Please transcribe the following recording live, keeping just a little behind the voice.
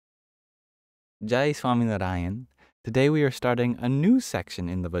Jai Swaminarayan. Today we are starting a new section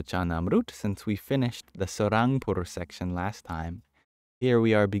in the Vachanamrut since we finished the Sarangpur section last time. Here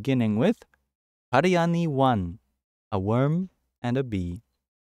we are beginning with Kariyani 1, a worm and a bee.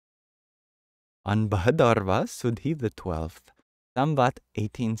 On Bhadarva Sudhi the 12th, Samvat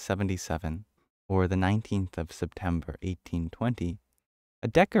 1877, or the 19th of September 1820, a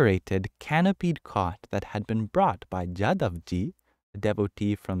decorated, canopied cot that had been brought by Jadavji, a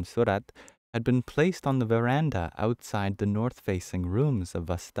devotee from Surat, had been placed on the veranda outside the north-facing rooms of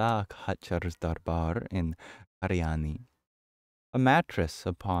Vasta Khachar's Darbar in Kāriyāni. A mattress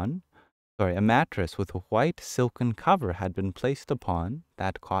with a white silken cover had been placed upon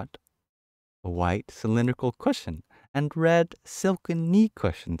that cot. A white cylindrical cushion and red silken knee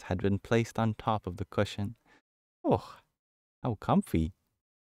cushions had been placed on top of the cushion. Oh, how comfy!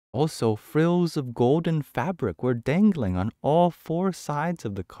 Also, frills of golden fabric were dangling on all four sides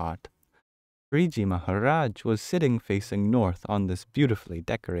of the cot. Sriji Maharaj was sitting facing north on this beautifully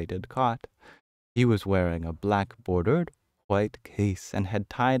decorated cot. He was wearing a black-bordered white case and had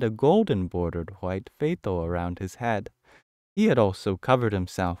tied a golden-bordered white fato around his head. He had also covered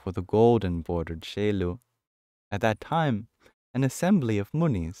himself with a golden-bordered shelu. At that time, an assembly of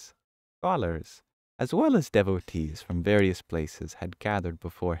munis, scholars, as well as devotees from various places had gathered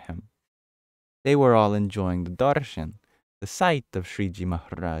before him. They were all enjoying the darshan, the sight of Sriji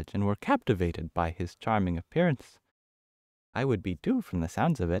Maharaj, and were captivated by his charming appearance. I would be too, from the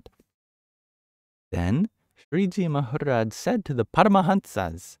sounds of it. Then Sriji Maharaj said to the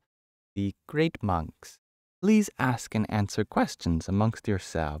Paramahansas, the great monks, "Please ask and answer questions amongst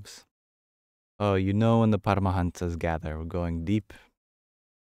yourselves." Oh, you know when the Paramahansas gather, we're going deep.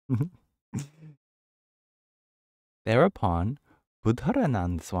 Thereupon,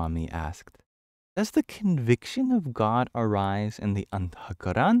 Buddharanand Swami asked, "Does the conviction of God arise in the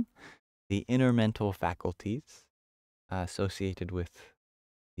antahakaran, the inner mental faculties associated with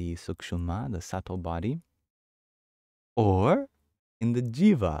the sukshuma, the subtle body, or in the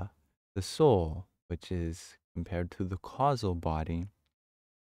jiva, the soul, which is compared to the causal body?"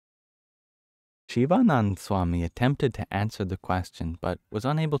 Shivanand Swami attempted to answer the question, but was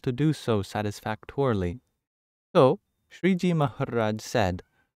unable to do so satisfactorily. So, Sriji Maharaj said,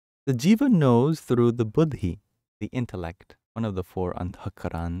 "The jiva knows through the buddhi, the intellect, one of the four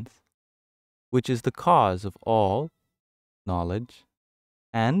anthakarans, which is the cause of all knowledge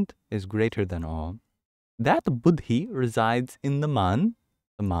and is greater than all. That buddhi resides in the man,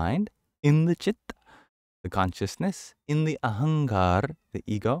 the mind, in the chitta, the consciousness, in the ahangar, the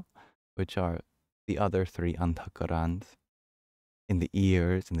ego, which are the other three anthakarans, in the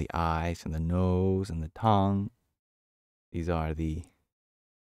ears, in the eyes, in the nose, and the tongue. These are the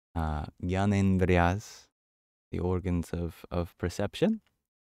Gyanendriyas, the organs of perception,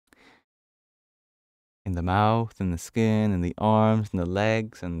 in the mouth, in the skin, in the arms, in the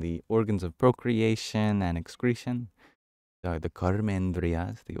legs, and the organs of procreation and excretion. These are the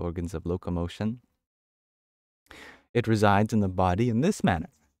Karmendriyas, the organs of locomotion. It resides in the body in this manner,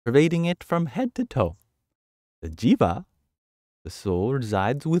 pervading it from head to toe. The jiva, the soul,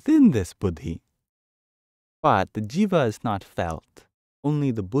 resides within this buddhi. But the jiva is not felt, only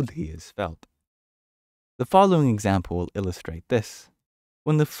the buddhi is felt. The following example will illustrate this.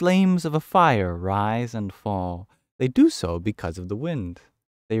 When the flames of a fire rise and fall, they do so because of the wind.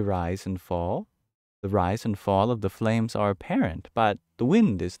 They rise and fall. The rise and fall of the flames are apparent, but the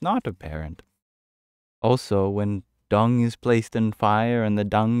wind is not apparent. Also, when dung is placed in fire and the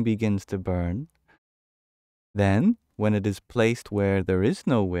dung begins to burn, then, when it is placed where there is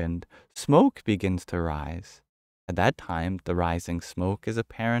no wind, smoke begins to rise. At that time, the rising smoke is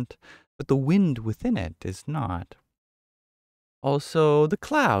apparent, but the wind within it is not. Also, the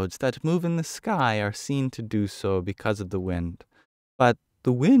clouds that move in the sky are seen to do so because of the wind, but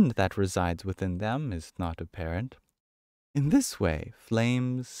the wind that resides within them is not apparent. In this way,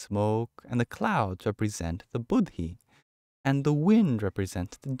 flames, smoke, and the clouds represent the buddhi, and the wind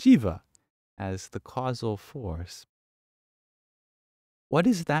represents the jiva as the causal force. What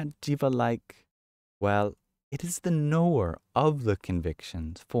is that jiva like? Well, it is the knower of the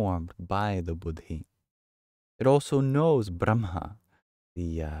convictions formed by the buddhi. It also knows Brahma,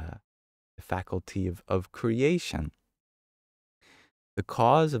 the faculty of creation. The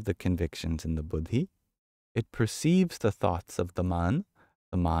cause of the convictions in the buddhi, it perceives the thoughts of the man,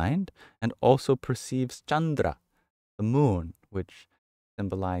 the mind, and also perceives Chandra, the moon, which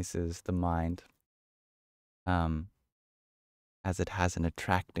symbolizes the mind as it has an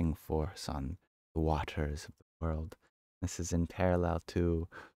attracting force on the waters of the world. This is in parallel to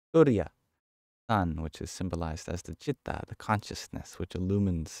Surya, sun, which is symbolized as the chitta, the consciousness, which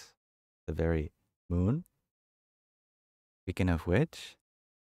illumines the very moon. Speaking of which,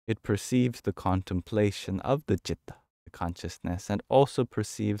 it perceives the contemplation of the citta, the consciousness, and also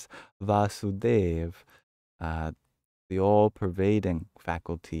perceives Vasudeva, the all-pervading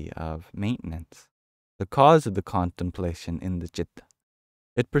faculty of maintenance, the cause of the contemplation in the citta.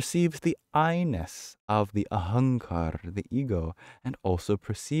 It perceives the I-ness of the ahankar, the ego, and also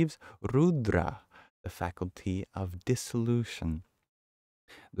perceives Rudra, the faculty of dissolution,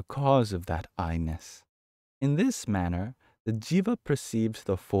 the cause of that I-ness. In this manner, the jiva perceives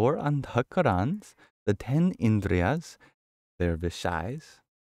the 4 andhakarans, the 10 indriyas, their vishais,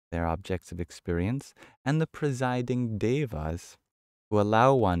 their objects of experience, and the presiding devas, who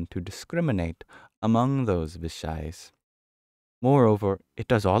allow one to discriminate among those vishais. Moreover, it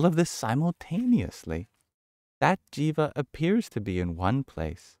does all of this simultaneously. That jiva appears to be in one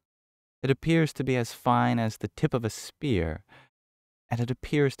place. It appears to be as fine as the tip of a spear, and it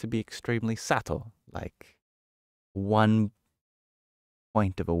appears to be extremely subtle, like one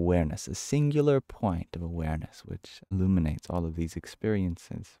point of awareness, a singular point of awareness, which illuminates all of these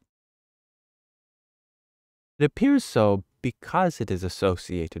experiences. It appears so because it is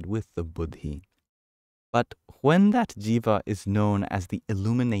associated with the buddhi. But when that jiva is known as the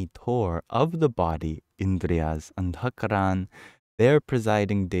illuminator of the body, indriyas, andhakaran, their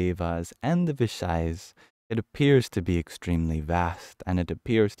presiding devas, and the vishais, it appears to be extremely vast, and it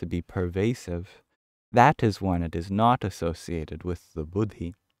appears to be pervasive. That is when it is not associated with the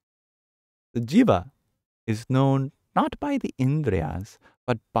buddhi. The jiva is known not by the indriyas,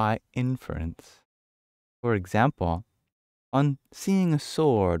 but by inference. For example, on seeing a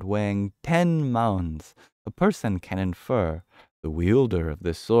sword weighing 10 mounds, a person can infer the wielder of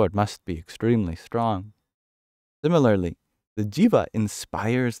this sword must be extremely strong. Similarly, the jiva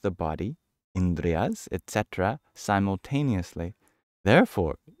inspires the body, indriyas, etc., simultaneously.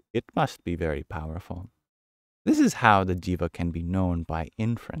 Therefore, it must be very powerful. This is how the jiva can be known by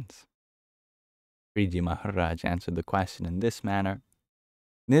inference. Sriji Maharaj answered the question in this manner.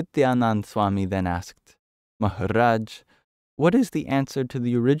 Nityanand Swami then asked, Maharaj, what is the answer to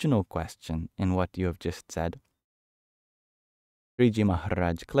the original question in what you have just said? Sriji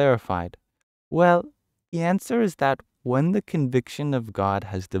Maharaj clarified, well, the answer is that when the conviction of God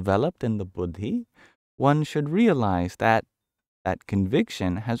has developed in the buddhi, one should realize that that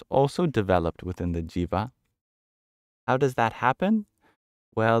conviction has also developed within the jiva. How does that happen?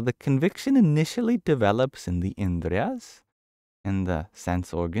 Well, the conviction initially develops in the indriyas, in the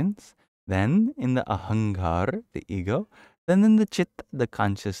sense organs, then in the ahankar, the ego, then in the chitta, the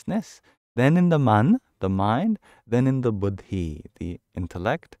consciousness, then in the man, the mind, then in the buddhi, the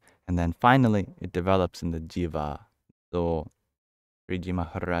intellect, and then finally it develops in the jiva. So Sriji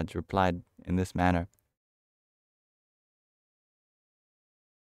Maharaj replied in this manner.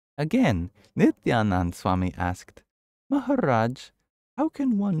 Again, Nityanand Swami asked, Maharaj, how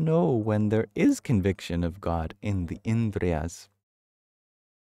can one know when there is conviction of God in the indriyas?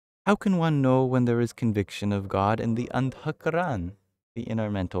 How can one know when there is conviction of God in the andhakaran, the inner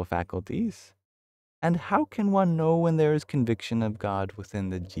mental faculties? And how can one know when there is conviction of God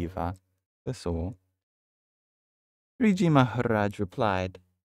within the jiva, the soul? Sriji Maharaj replied,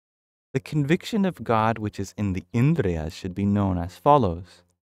 the conviction of God which is in the indriyas should be known as follows.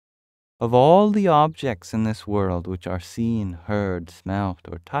 Of all the objects in this world which are seen, heard, smelt,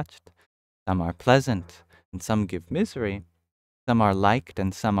 or touched, some are pleasant and some give misery. Some are liked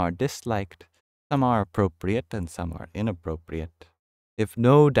and some are disliked. Some are appropriate and some are inappropriate. If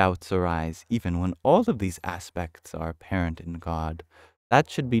no doubts arise, even when all of these aspects are apparent in God, that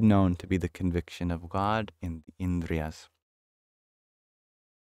should be known to be the conviction of God in the indriyas.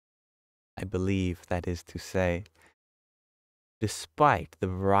 I believe, that is to say, despite the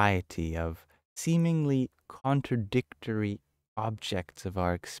variety of seemingly contradictory objects of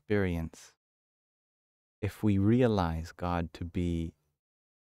our experience, if we realize God to be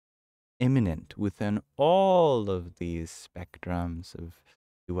immanent within all of these spectrums of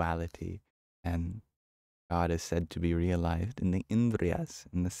duality, and God is said to be realized in the indriyas,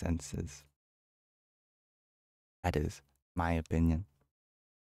 in the senses. That is my opinion.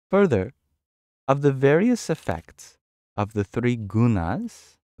 Further, of the various effects of the 3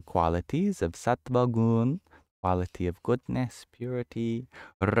 gunas, the qualities of sattva gun, quality of goodness, purity,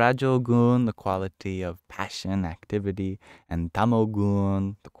 rajogun, the quality of passion, activity, and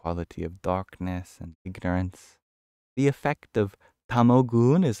tamogun, the quality of darkness and ignorance. The effect of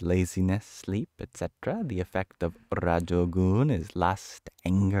tamogun is laziness, sleep, etc. The effect of rajogun is lust,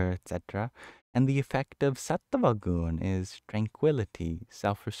 anger, etc. And the effect of sattva gun is tranquility,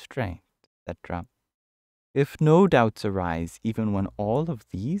 self-restraint, etc. If no doubts arise even when all of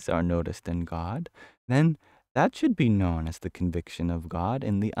these are noticed in God, then that should be known as the conviction of God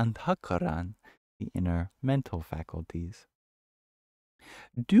in the Antakaran, the inner mental faculties.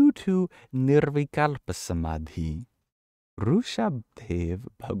 Due to Nirvikalpa Samadhi, Rushabdev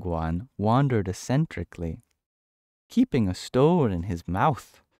Bhagwan wandered eccentrically, keeping a stone in his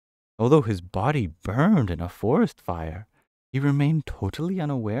mouth. Although his body burned in a forest fire, he remained totally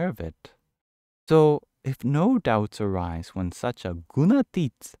unaware of it. So, if no doubts arise when such a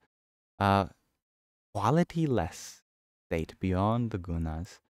gunatit, quality-less state beyond the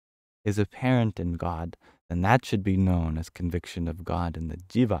gunas, is apparent in God, then that should be known as conviction of God in the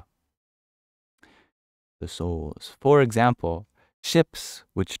Jiva, the souls. For example, ships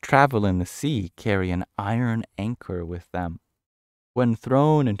which travel in the sea carry an iron anchor with them. When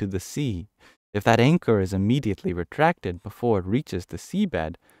thrown into the sea, if that anchor is immediately retracted before it reaches the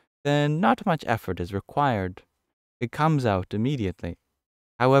seabed, then not much effort is required. It comes out immediately.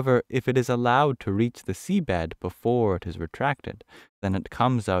 However, if it is allowed to reach the seabed before it is retracted, then it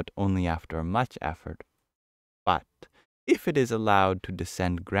comes out only after much effort. But if it is allowed to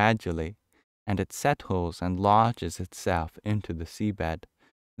descend gradually, and it settles and lodges itself into the seabed,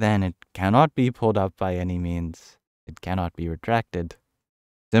 then it cannot be pulled up by any means. It cannot be retracted.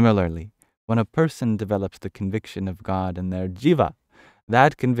 Similarly, when a person develops the conviction of God in their jiva,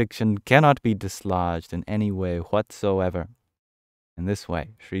 that conviction cannot be dislodged in any way whatsoever. In this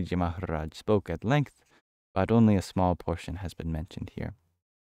way, Sriji Maharaj spoke at length, but only a small portion has been mentioned here.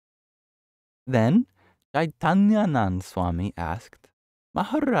 Then, Chaitanyanand Swami asked,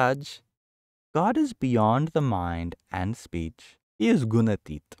 Maharaj, God is beyond the mind and speech. He is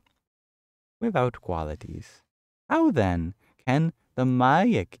gunatit, without qualities. How then can the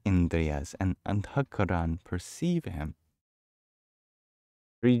mayic indriyas and antakaran perceive him?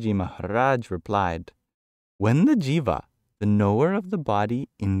 Sriji Maharaj replied, when the jiva, the knower of the body,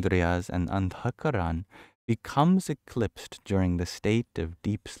 indriyas, and antakaran, becomes eclipsed during the state of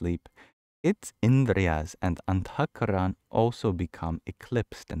deep sleep, its indriyas and antakaran also become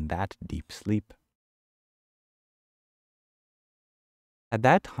eclipsed in that deep sleep. At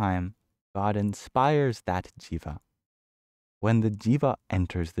that time, God inspires that jiva. When the jiva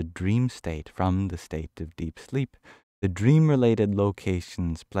enters the dream state from the state of deep sleep, the dream-related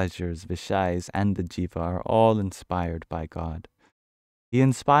locations, pleasures, vishayas, and the jiva are all inspired by God. He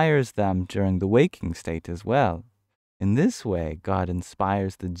inspires them during the waking state as well. In this way, God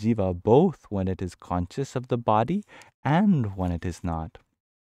inspires the jiva both when it is conscious of the body and when it is not.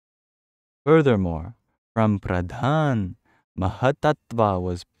 Furthermore, from pradhan, mahatattva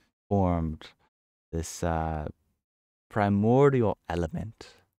was formed, this primordial element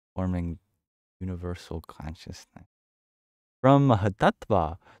forming universal consciousness. From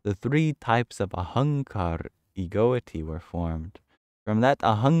mahatattva, the three types of ahankar, egoity, were formed. From that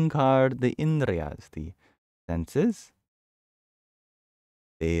ahankar, the indriyas, the senses,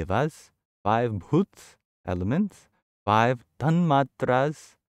 devas, 5 bhuts, elements, 5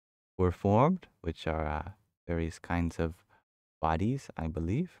 tanmatras were formed, which are various kinds of bodies, I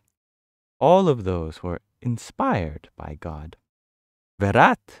believe. All of those were inspired by God.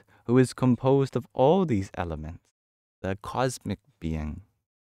 Virat, who is composed of all these elements, the cosmic being,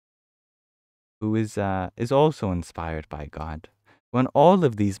 who is also inspired by God. When all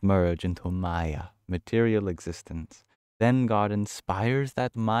of these merge into Maya, material existence, then God inspires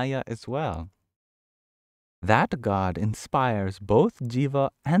that Maya as well. That God inspires both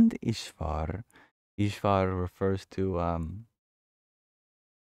Jiva and Ishvar. Ishvar refers to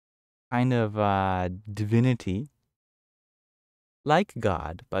kind of divinity, like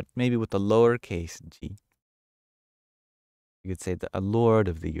God, but maybe with a lowercase g. You could say a Lord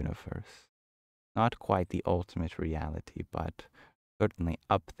of the universe. Not quite the ultimate reality, but certainly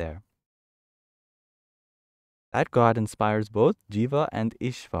up there. That God inspires both Jiva and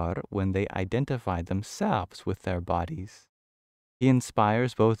Ishvar when they identify themselves with their bodies. He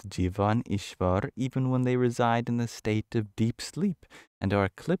inspires both Jiva and Ishvar even when they reside in the state of deep sleep and are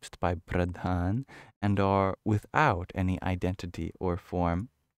eclipsed by Pradhan and are without any identity or form.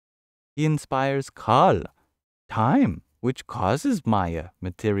 He inspires Kal, time, which causes Maya,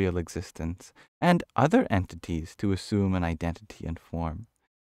 material existence, and other entities to assume an identity and form,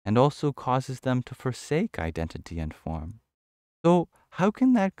 and also causes them to forsake identity and form. So, how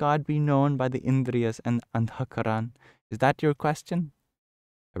can that God be known by the Indriyas and Andhakaran? Is that your question?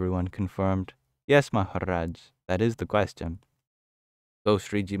 Everyone confirmed, yes, Maharaj, that is the question. So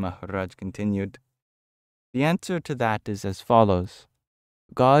Sriji Maharaj continued, the answer to that is as follows.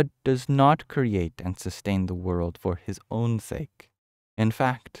 God does not create and sustain the world for his own sake. In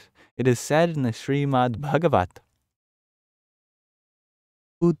fact, it is said in the Srimad Bhagavat,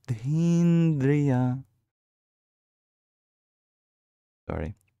 Buddhindriya,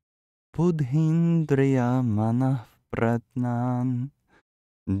 Buddhindriya manah pratnan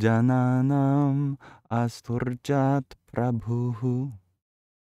jananam asturjat prabhuhu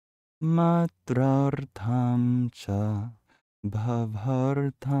matrartham cha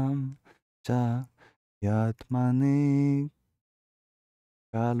bhavartham cha yatmane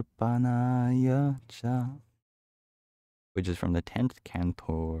kalpanaya cha, which is from the 10th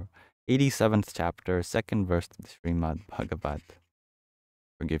canto, 87th chapter, 2nd verse of the Srimad Bhagavat.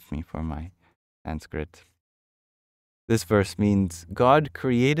 Forgive me for my Sanskrit. This verse means God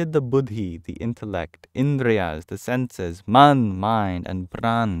created the buddhi, the intellect, indriyas, the senses, man, mind, and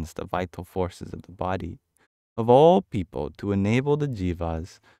prans, the vital forces of the body, of all people to enable the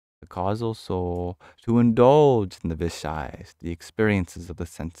jivas, the causal soul, to indulge in the vishayas, the experiences of the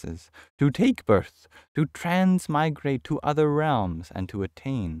senses, to take birth, to transmigrate to other realms, and to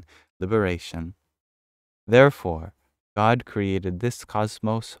attain liberation. Therefore, God created this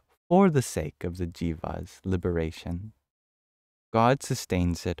cosmos for the sake of the jiva's liberation. God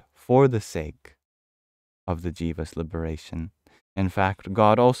sustains it for the sake of the jiva's liberation. In fact,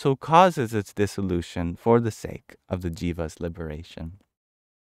 God also causes its dissolution for the sake of the jiva's liberation.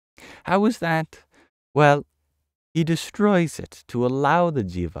 How is that? Well, he destroys it to allow the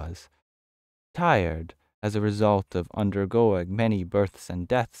jivas, tired as a result of undergoing many births and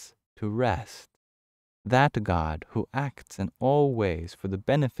deaths, to rest. That God who acts in all ways for the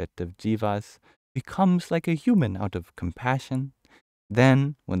benefit of jivas becomes like a human out of compassion.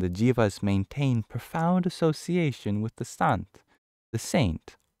 Then, when the jivas maintain profound association with the sant, the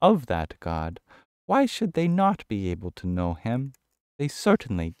saint of that God, why should they not be able to know him? They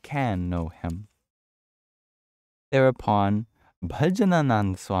certainly can know him. Thereupon,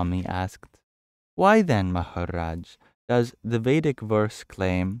 Bhajananand Swami asked, why then, Maharaj, does the Vedic verse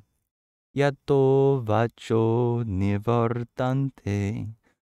claim, Yato vacho nivartante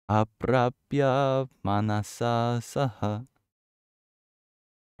aprapya manasa saha,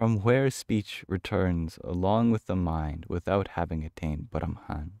 from where speech returns along with the mind without having attained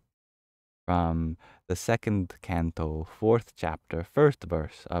Brahman? From the 2nd canto, 4th chapter, 1st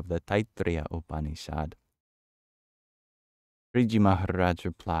verse of the Taittiriya Upanishad. Sriji Maharaj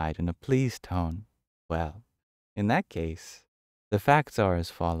replied in a pleased tone, well, in that case, the facts are as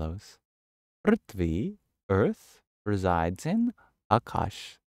follows. Prithvi, earth, resides in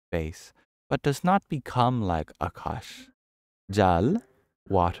Akash, space, but does not become like Akash. Jal,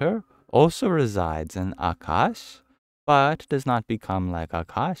 water, also resides in Akash, but does not become like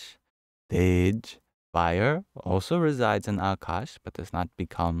Akash. Tej, fire, also resides in Akash, but does not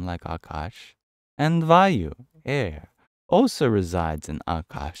become like Akash. And Vayu, air, also resides in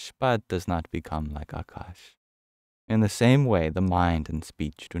Akash, but does not become like Akash. In the same way, the mind and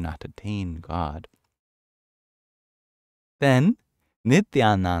speech do not attain God. Then,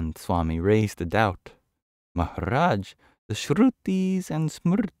 Nityanand Swami raised a doubt. Maharaj, the Shrutis and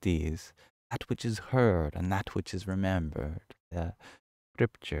Smritis, that which is heard and that which is remembered, the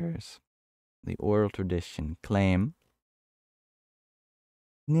scriptures, the oral tradition, claim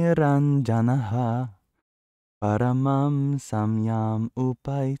Niranjanaha Paramam Samyam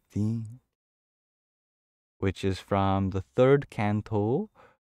Upaiti, which is from the 3rd canto,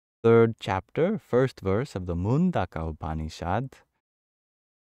 3rd chapter, 1st verse of the Mundaka Upanishad.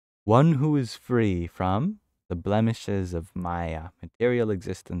 One who is free from the blemishes of Maya, material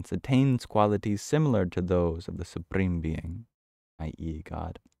existence, attains qualities similar to those of the Supreme Being, i.e.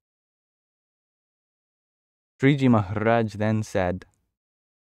 God. Sriji Maharaj then said,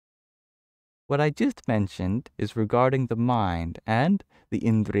 what I just mentioned is regarding the mind and the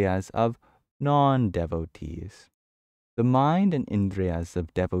indriyas of non-devotees. The mind and indriyas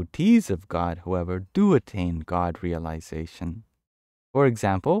of devotees of God, however, do attain God realization. For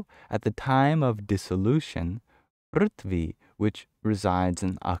example, at the time of dissolution, Prithvi, which resides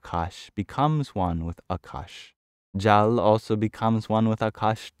in Akash, becomes one with Akash. Jal also becomes one with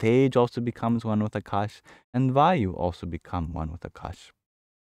Akash, Tej also becomes one with Akash, and Vayu also become one with Akash.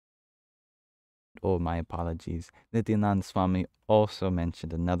 Oh, my apologies. Nityanand Swami also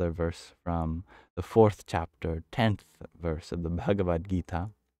mentioned another verse from the 4th chapter, 10th verse of the Bhagavad Gita.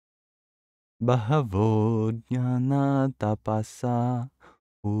 Bahavo jnana tapasa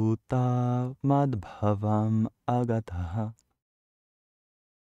uta madbhavam agataha,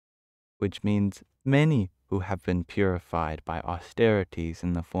 which means many who have been purified by austerities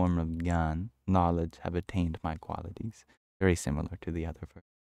in the form of jnana, knowledge, have attained my qualities. Very similar to the other verse.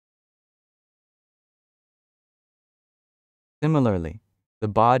 Similarly, the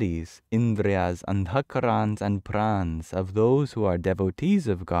bodies, indriyas, andhakarans, and prans of those who are devotees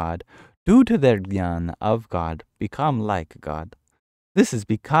of God, due to their jnana of God, become like God. This is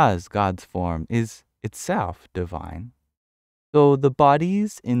because God's form is itself divine. So the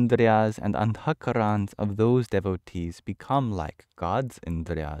bodies, indriyas, and andhakarans of those devotees become like God's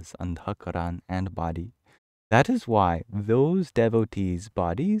indriyas, andhakaran, and body. That is why those devotees'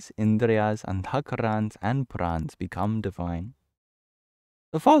 bodies, indriyas, andhakarans, and prans become divine.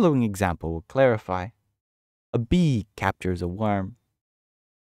 The following example will clarify. A bee captures a worm,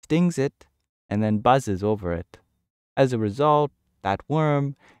 stings it, and then buzzes over it. As a result, that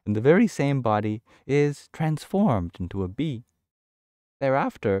worm, in the very same body, is transformed into a bee.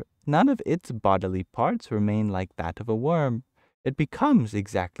 Thereafter, none of its bodily parts remain like that of a worm. It becomes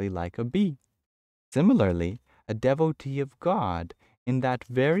exactly like a bee. Similarly, a devotee of God, in that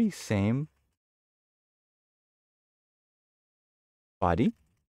very same body,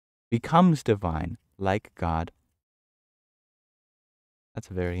 becomes divine like God. That's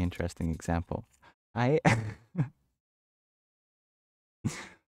a very interesting example. I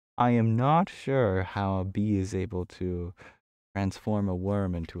I am not sure how a bee is able to transform a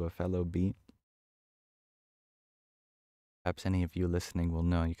worm into a fellow bee. Perhaps any of you listening will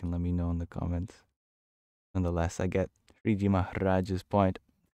know. You can let me know in the comments. Nonetheless, I get Sriji Maharaj's point.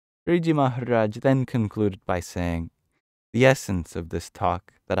 Sriji Maharaj then concluded by saying, the essence of this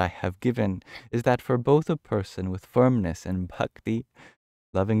talk that I have given is that for both a person with firmness in bhakti,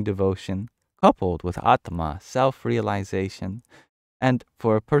 loving devotion, coupled with atma, self-realization, and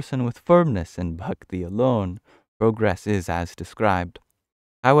for a person with firmness in bhakti alone, progress is as described.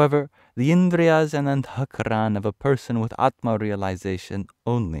 However, the indriyas and andhakaran of a person with atma realization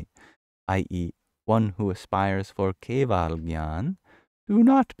only, i.e., one who aspires for keval jnana, do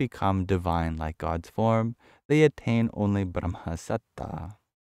not become divine like God's form, they attain only brahmasatta.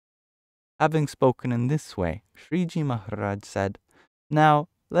 Having spoken in this way, Sriji Maharaj said, now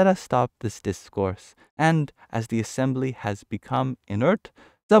let us stop this discourse, and as the assembly has become inert,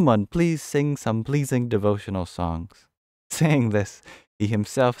 someone please sing some pleasing devotional songs. Saying this, he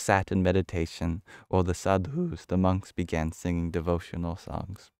himself sat in meditation, while the sadhus, the monks, began singing devotional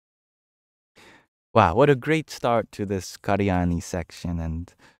songs. Wow, what a great start to this Kāriyāni section,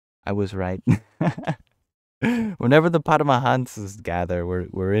 and I was right. Whenever the Paramahansas gather,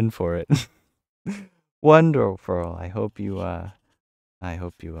 we're in for it. Wonderful. I hope you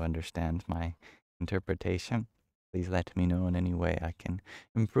understand my interpretation. Please let me know in any way I can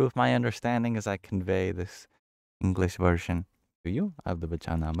improve my understanding as I convey this English version to you of the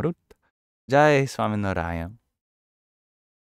Vachanamrut. Jai Swaminarayan.